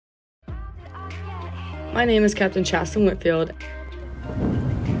My name is Captain Chastenation.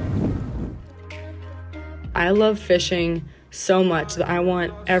 I love fishing so much that I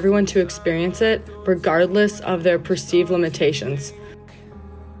want everyone to experience it regardless of their perceived limitations.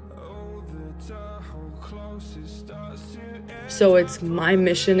 So it's my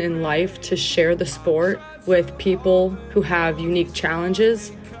mission in life to share the sport with people who have unique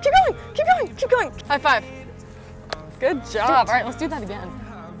challenges. Keep going, keep going, keep going. High five. Good job. All right, let's do that again.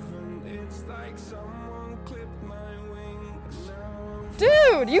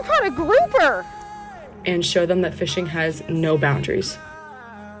 Dude, you caught a grouper. And show them that fishing has no boundaries.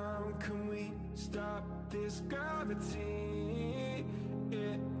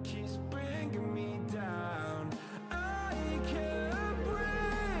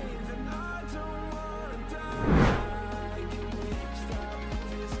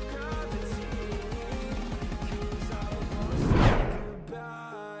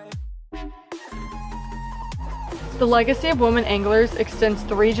 The legacy of women anglers extends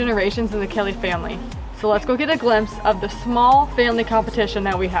 3 generations in the Kelly family. So let's go get a glimpse of the small family competition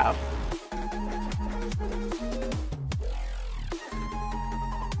that we have.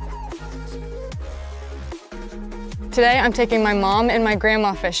 Today I'm taking my mom and my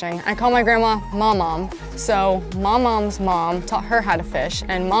grandma fishing. I call my grandma Mom. So Mom's mom taught her how to fish,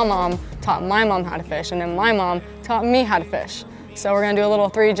 and Mom taught my mom how to fish, and then my mom taught me how to fish. So we're gonna do a little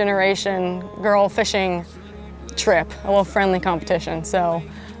 3-generation girl fishing trip, a little friendly competition. So,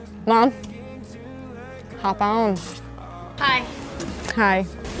 Mom, hop on. Hi. Hi.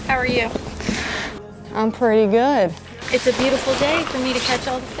 How are you? I'm pretty good. It's a beautiful day for me to catch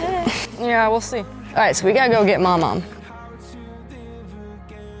all the fish. Yeah, we'll see. All right, so we gotta go get Mom.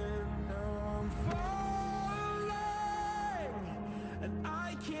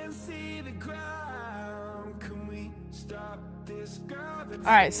 All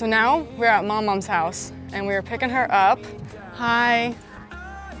right, so now we're at Mom's house and we're picking her up. Hi.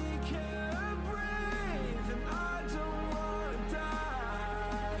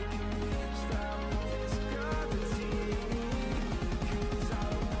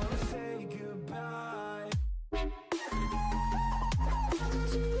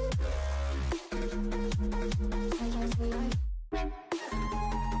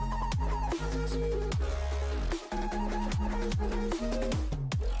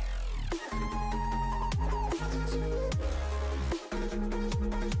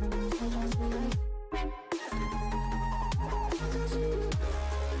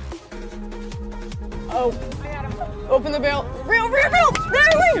 Oh, open the bail. Reel. There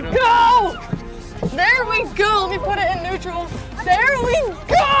we go. There we go. Let me put it in neutral. There we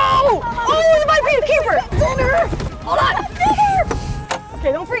go. Oh, it might be a keeper. It's under her. Hold on.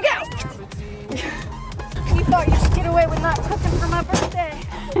 Okay, don't freak out. You thought you could get away with not cooking for my birthday.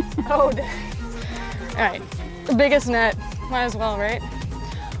 Oh, dang. All right, the biggest net. Might as well, right?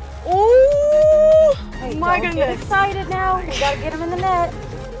 Oh, Hey, my don't goodness. Get excited now. You gotta get them in the net.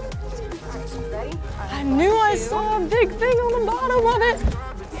 Ready? I knew I saw a big thing on the bottom of it.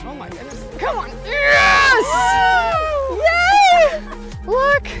 Oh my goodness. Come on. Yes! Yay!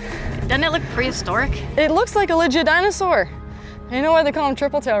 Look. Doesn't it look prehistoric? It looks like a legit dinosaur. You know why they call them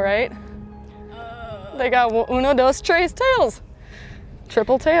triple tail, right? They got uno, dos, tres tails.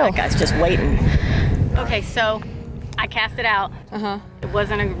 Triple tail. That guy's just waiting. Okay, so I cast it out. It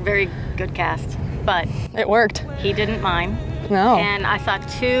wasn't a very good cast, but It worked. he didn't mind. No. And I saw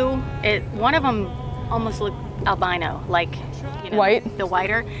 2. One of them almost looked albino, like, you know, White? the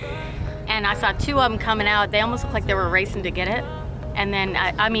whiter. And I saw 2 of them coming out. They almost looked like they were racing to get it. And then,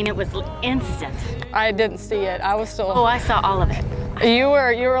 I mean, it was instant. I didn't see it. I was still. Oh, I saw all of it. You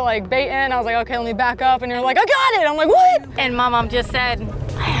were like baiting. I was like, okay, let me back up. And you're like, I got it. I'm like, what? And my mom just said,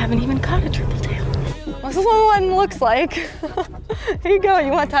 I haven't even caught a triple tail. This is what one looks like. Here you go.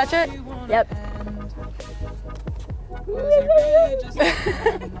 You want to touch it? Yep.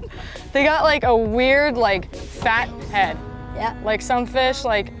 They got like a weird, like fat head. Yeah. Like some fish,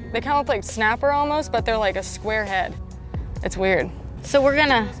 like they kind of look like snapper almost, but they're like a square head. It's weird. So we're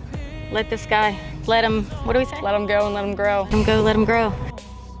gonna let this guy, let him, what do we say? Let them go and let them grow. Let him go, let him grow.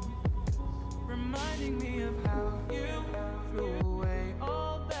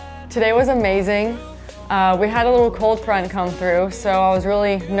 Today was amazing. We had a little cold front come through, so I was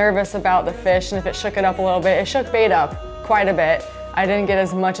really nervous about the fish and if it shook it up a little bit. It shook bait up quite a bit. I didn't get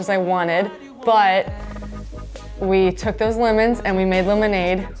as much as I wanted, but we took those lemons and we made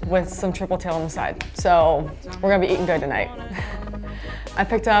lemonade with some triple tail on the side. So we're gonna be eating good tonight. I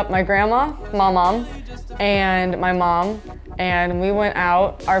picked up my grandma, Mom, and my mom, and we went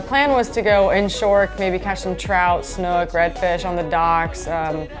out. Our plan was to go inshore, maybe catch some trout, snook, redfish on the docks.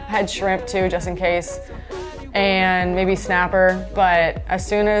 Had shrimp too, just in case, and maybe snapper. But as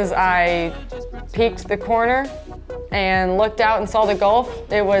soon as I peeked the corner and looked out and saw the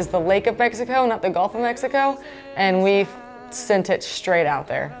Gulf, it was the Lake of Mexico, not the Gulf of Mexico, and we sent it straight out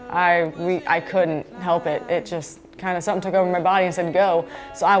there. I couldn't help it. It just kind of something took over my body and said go.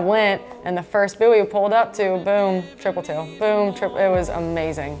 So I went, and the first buoy we pulled up to, boom, triple tail, boom, triple. It was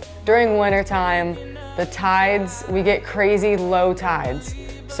amazing. During winter time, the tides, we get crazy low tides.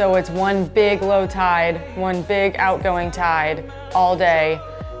 So it's one big low tide, one big outgoing tide all day,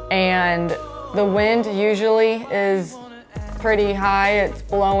 and the wind usually is pretty high. It's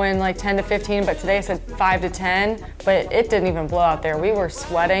blowing like 10 to 15, but today it said 5 to 10, but it didn't even blow out there. We were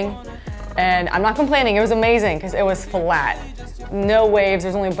sweating, and I'm not complaining. It was amazing because it was flat. No waves,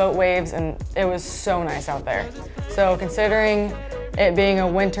 there's only boat waves, and it was so nice out there. So considering it being a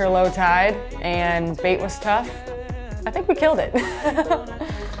winter low tide and bait was tough, I think we killed it.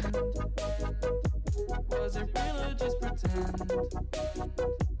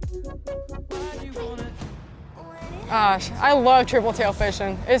 Gosh, I love triple tail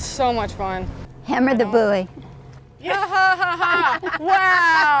fishing. It's so much fun. Hammer the buoy. Yeah, ha, ha, ha.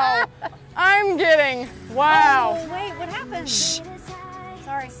 Wow. I'm getting, wow. Oh, wait, what happened? Shh.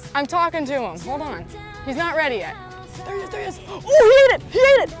 Sorry. I'm talking to him. Hold on. He's not ready yet. There he is, there he is. Oh, he ate it, he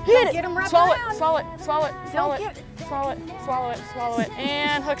ate it, he ate it. Get him wrapped swallow around. it, swallow it, swallow it, swallow Don't it, swallow it, swallow it, swallow it,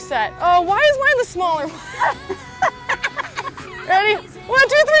 and hook set. Oh, why is mine the smaller one? Ready? 1, 2, 3,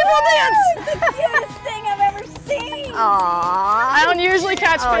 full dance! It's the cutest thing I've ever seen. Aww. I don't usually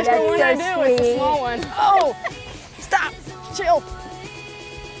catch fish, but when I do, it's the small one. Oh, stop, chill.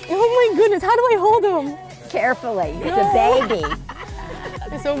 Oh my goodness, how do I hold him? Carefully, it's a baby.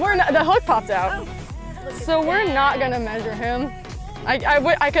 So we're not, the hook popped out. So we're not gonna measure him. I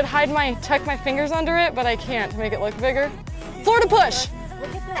could tuck my fingers under it, but I can't to make it look bigger. Florida push.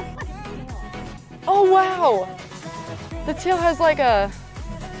 Look at that. Oh wow. The tail has like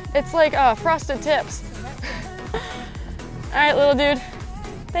it's like frosted tips. All right, little dude.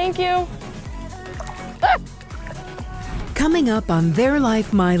 Thank you. Ah. Coming up on Their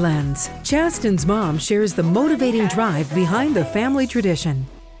Life, My Lens, Chasten's mom shares the motivating drive behind the family tradition.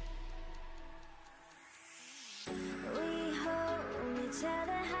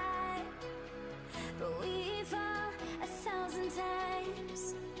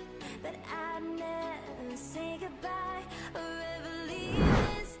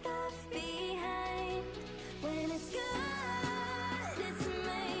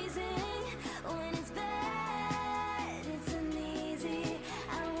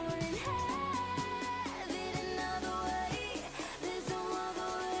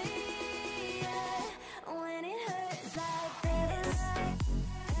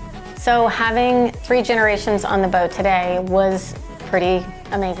 So having 3 generations on the boat today was pretty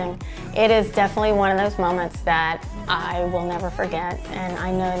amazing. It is definitely one of those moments that I will never forget, and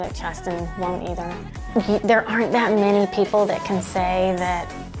I know that Chasten won't either. There aren't that many people that can say that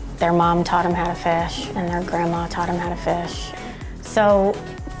their mom taught them how to fish and their grandma taught them how to fish. So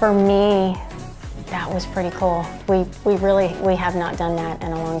for me, that was pretty cool. We have not done that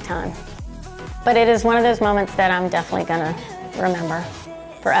in a long time. But it is one of those moments that I'm definitely gonna remember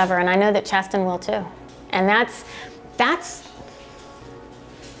forever, and I know that Chasten will too. And that's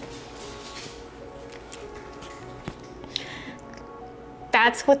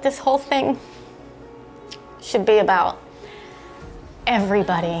what this whole thing should be about.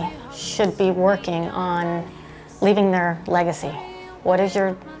 Everybody should be working on leaving their legacy. What is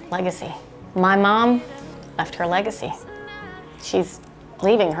your legacy? My mom left her legacy. She's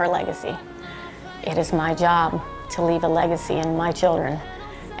leaving her legacy. It is my job to leave a legacy in my children,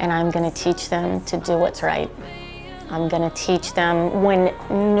 and I'm gonna teach them to do what's right. I'm gonna teach them when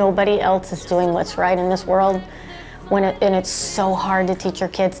nobody else is doing what's right in this world, and it's so hard to teach your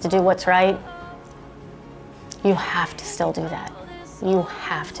kids to do what's right, you have to still do that. You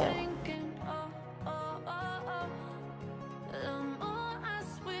have to.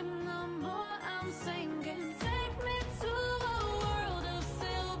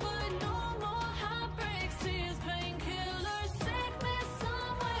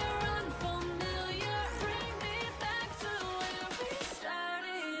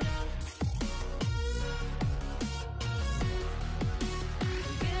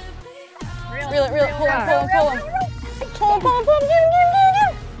 Reel it, pull him. Pull him, get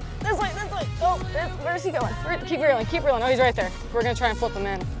him. This way. Oh, where's he going? Keep reeling. Oh, he's right there. We're gonna try and flip him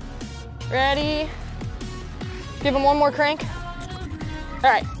in. Ready? Give him one more crank. All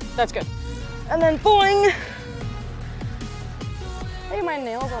right, that's good. And then boing. Hey, my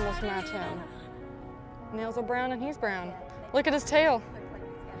nails almost match him. Nails are brown and he's brown. Look at his tail.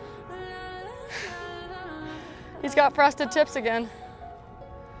 He's got frosted tips again.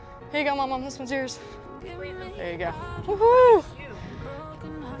 Here you go, Mom, this one's yours. There you go. Woohoo!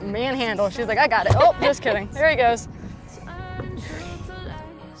 Manhandle. She's like, I got it. Oh, just kidding. There he goes.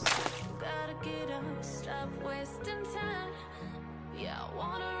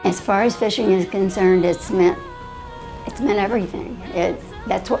 As far as fishing is concerned, it's meant everything.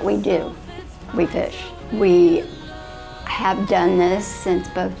 That's what we do. We fish. We have done this since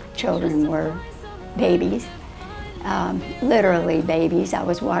both children were babies, literally babies. I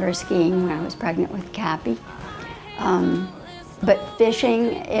was water skiing when I was pregnant with Cappy. But fishing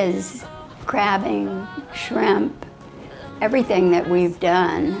is crabbing, shrimp, everything that we've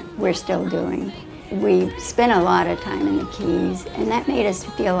done, we're still doing. We spent a lot of time in the Keys, and that made us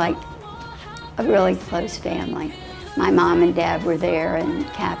feel like a really close family. My mom and dad were there, and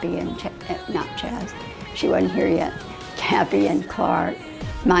Cappy and, not Chaz, she wasn't here yet, Cappy and Clark,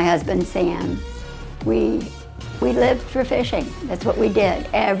 my husband Sam. We lived for fishing. That's what we did.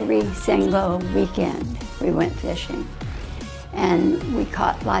 Every single weekend we went fishing. And we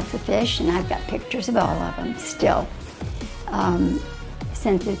caught lots of fish, and I've got pictures of all of them still.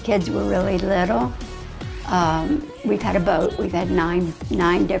 Since the kids were really little, we've had a boat. We've had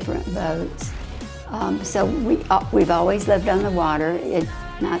nine different boats. So we've always lived on the water. It's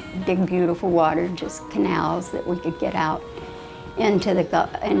not big, beautiful water, just canals that we could get out into the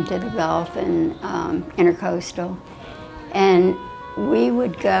Gulf and intercoastal. And we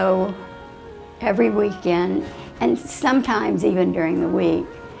would go every weekend, and sometimes even during the week.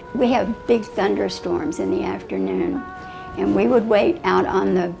 We have big thunderstorms in the afternoon, and we would wait out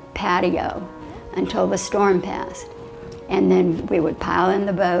on the patio until the storm passed. And then we would pile in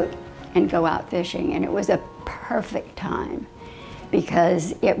the boat and go out fishing. And it was a perfect time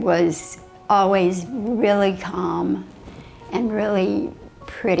because it was always really calm and really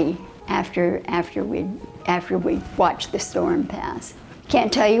pretty after we watched the storm pass.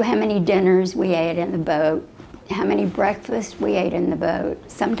 Can't tell you how many dinners we ate in the boat, how many breakfasts we ate in the boat,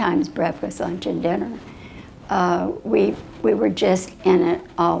 sometimes breakfast, lunch, and dinner. We were just in it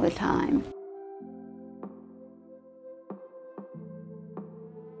all the time.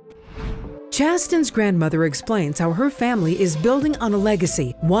 Chasten's grandmother explains how her family is building on a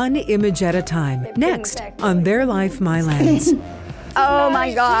legacy, one image at a time. Next on Their Life, My Lands. Oh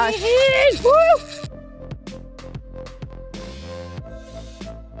my gosh.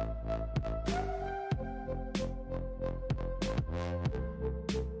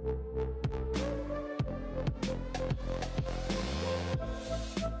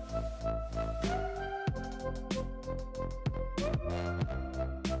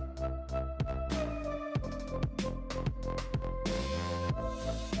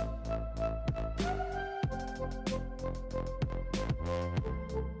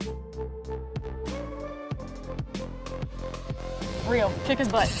 Real, kick his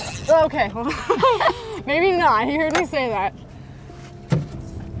butt. Oh, okay, maybe not, he heard me say that.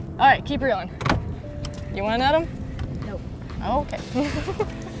 All right, keep reeling. You wanna net him? Nope. Okay.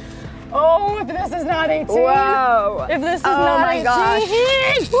 Oh, if this is not 18. Whoa. If this is not 18. Gosh.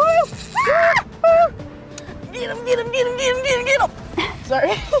 Get him, get him, get him, get him, get him, get him. Sorry.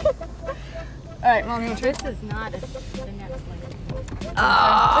 All right, Mom, you want to try? This is not the next one.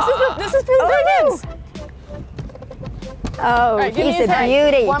 This is for the big ones. Oh, right, give me he's his a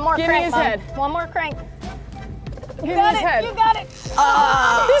head. beauty. One more Give crank, me his Mom. head. One more crank. Give me his head. You got it. He's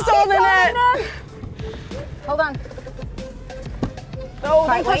holding it. Hold on. Oh,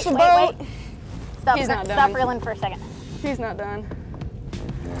 Right, don't touch the wait, boat. wait. Stop, He's not stop done. reeling for a second. He's not done.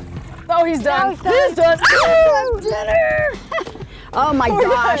 Oh, he's done. he's done. He's done. Oh, Dinner. Oh my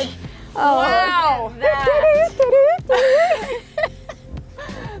gosh. Oh. wow.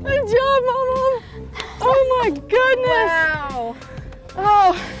 Good job, Mama. Oh my goodness. Wow.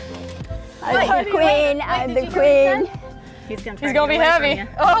 Oh, I'm the queen. I'm the queen. He's gonna, he's gonna be heavy.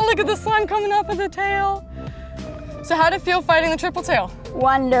 Oh, look at the slime coming off of the tail. So how'd it feel fighting the triple tail?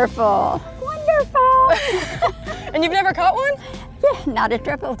 Wonderful. Wonderful. And you've never caught one? Yeah, not a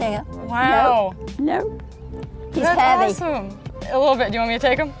triple tail. Wow. Nope. He's That's heavy. awesome. A little bit. Do you want me to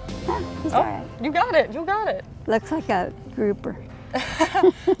take him? He's Oh, all right. you got it. You got it. Looks like a grouper.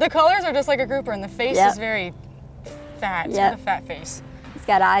 The colors are just like a grouper, and the face Yep. is very fat. It's Yep. got a fat face. He's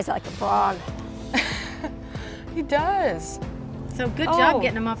got eyes like a frog. He does. So good Oh. job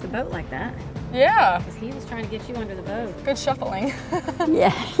getting him off the boat like that. Yeah. Because he was trying to get you under the boat. Good shuffling.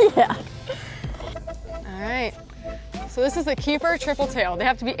 Yeah, yeah. All right. So this is the keeper triple tail. They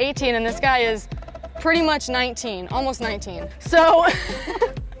have to be 18, and this guy is pretty much 19, almost 19. So,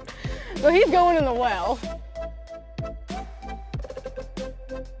 so he's going in the well.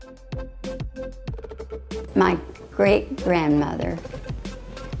 My great-grandmother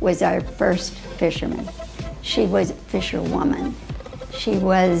was our first fisherman. She was a fisherwoman. She's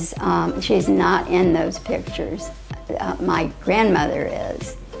not in those pictures. My grandmother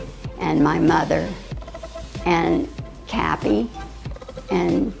is, and my mother, and Cappy,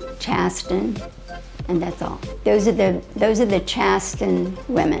 and Chasten, and that's all. Those are the Chasten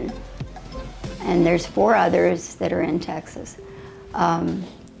women, and there's 4 others that are in Texas.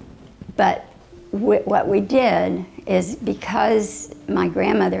 But what we did is, because my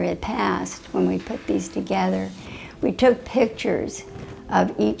grandmother had passed when we put these together, we took pictures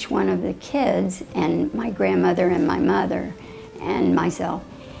of each one of the kids, and my grandmother and my mother and myself,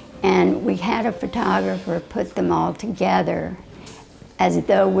 and we had a photographer put them all together as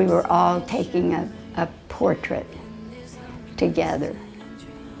though we were all taking a portrait together.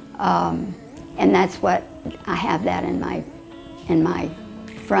 And that's what, I have that in my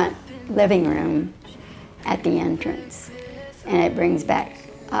front living room at the entrance. And it brings back,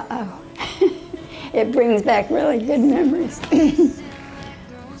 it brings back really good memories.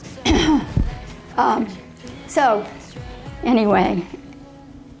 So, anyway,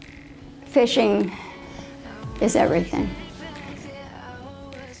 fishing is everything.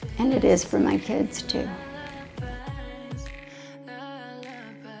 And it is for my kids too.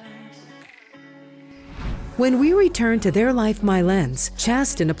 When we return to Their Life, My Lens,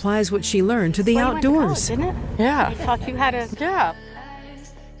 Chasten applies what she learned to the outdoors. Didn't it? Yeah. He taught you how to. Yeah.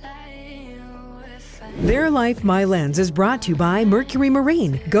 Their Life, My Lens is brought to you by Mercury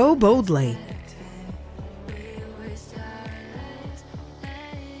Marine. Go boldly.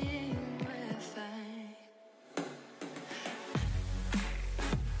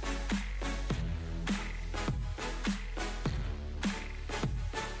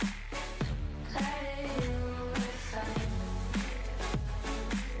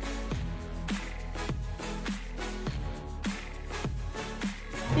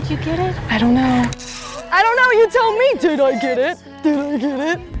 Did you get it? I don't know. I don't know, you tell me. Did I get it? Did I get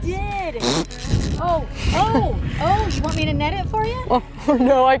it? Did. Oh, you want me to net it for you? Oh,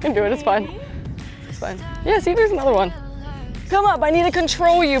 no, I can do it, it's fine. It's fine. Yeah, see, there's another one. Come up, I need to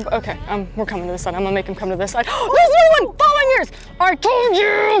control you. Okay, we're coming to this side. I'm gonna make him come to this side. Oh, there's another one following yours. I told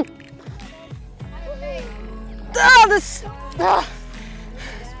you. Ah, this,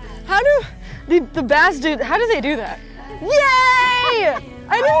 how do the bass do, how do they do that? Yay!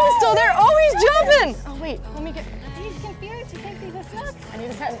 I knew he was still there. Oh, he's jumping. Oh, wait, let me get. He's confused. He thinks he's a snook. I need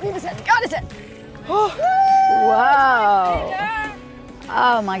his head. Leave his head. Got his head. Whoa.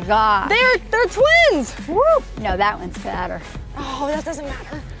 Oh my God. They're twins. Woo. No, that one's fatter. Oh, that doesn't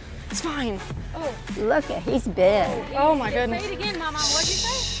matter. It's fine. Oh. Look at, he's big. Oh my goodness. Say it again, Mama. What'd you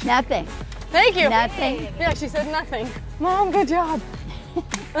say? Nothing. Thank you. Nothing. Yeah, she said nothing. Mom, good job.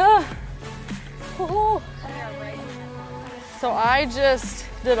 Oh. So I just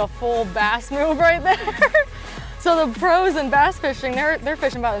did a full bass move right there. So the pros in bass fishing, they're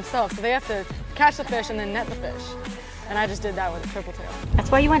fishing by themselves. So they have to catch the fish and then net the fish. And I just did that with a triple tail.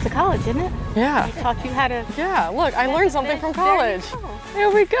 That's why you went to college, didn't it? Yeah. He taught you how to. Yeah, look, I learned something from college. There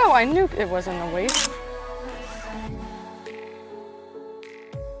we go. I knew it wasn't a waste.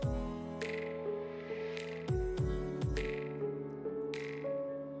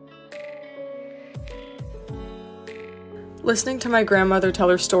 Listening to my grandmother tell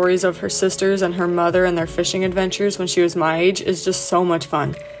her stories of her sisters and her mother and their fishing adventures when she was my age is just so much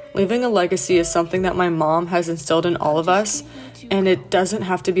fun. Leaving a legacy is something that my mom has instilled in all of us, and it doesn't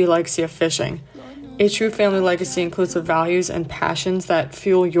have to be a legacy of fishing. A true family legacy includes the values and passions that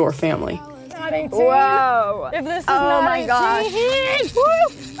fuel your family. Not 18. Whoa. If this is Oh not my 18. gosh.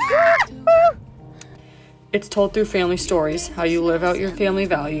 It's told through family stories, how you live out your family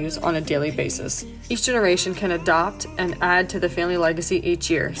values on a daily basis. Each generation can adopt and add to the family legacy each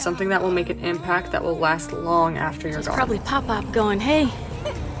year, something that will make an impact that will last long after you're gone. Probably Pop-Up going, hey,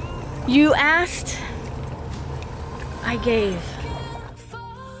 you asked, I gave.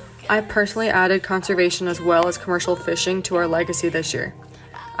 I personally added conservation as well as commercial fishing to our legacy this year.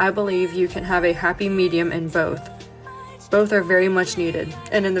 I believe you can have a happy medium in both. Both are very much needed,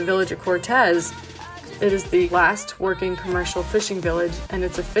 and in the village of Cortez, it is the last working commercial fishing village, and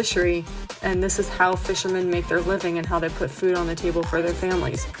it's a fishery, and this is how fishermen make their living and how they put food on the table for their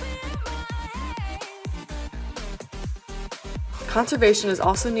families. Conservation is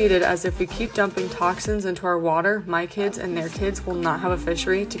also needed, as if we keep dumping toxins into our water, my kids and their kids will not have a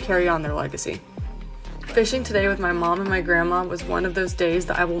fishery to carry on their legacy. Fishing today with my mom and my grandma was one of those days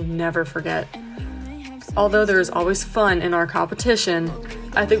that I will never forget. Although there is always fun in our competition,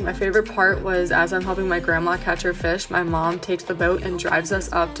 I think my favorite part was as I'm helping my grandma catch her fish, my mom takes the boat and drives us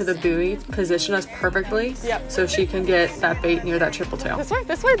up to the buoy, position us perfectly so she can get that bait near that triple tail. This way,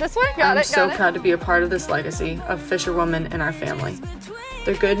 this way, this way. Got I'm it, so got it. proud to be a part of this legacy of fisherwomen in our family.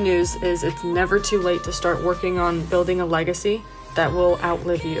 The good news is it's never too late to start working on building a legacy that will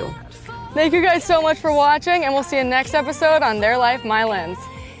outlive you. Thank you guys so much for watching, and we'll see you next episode on Their Life, My Lens.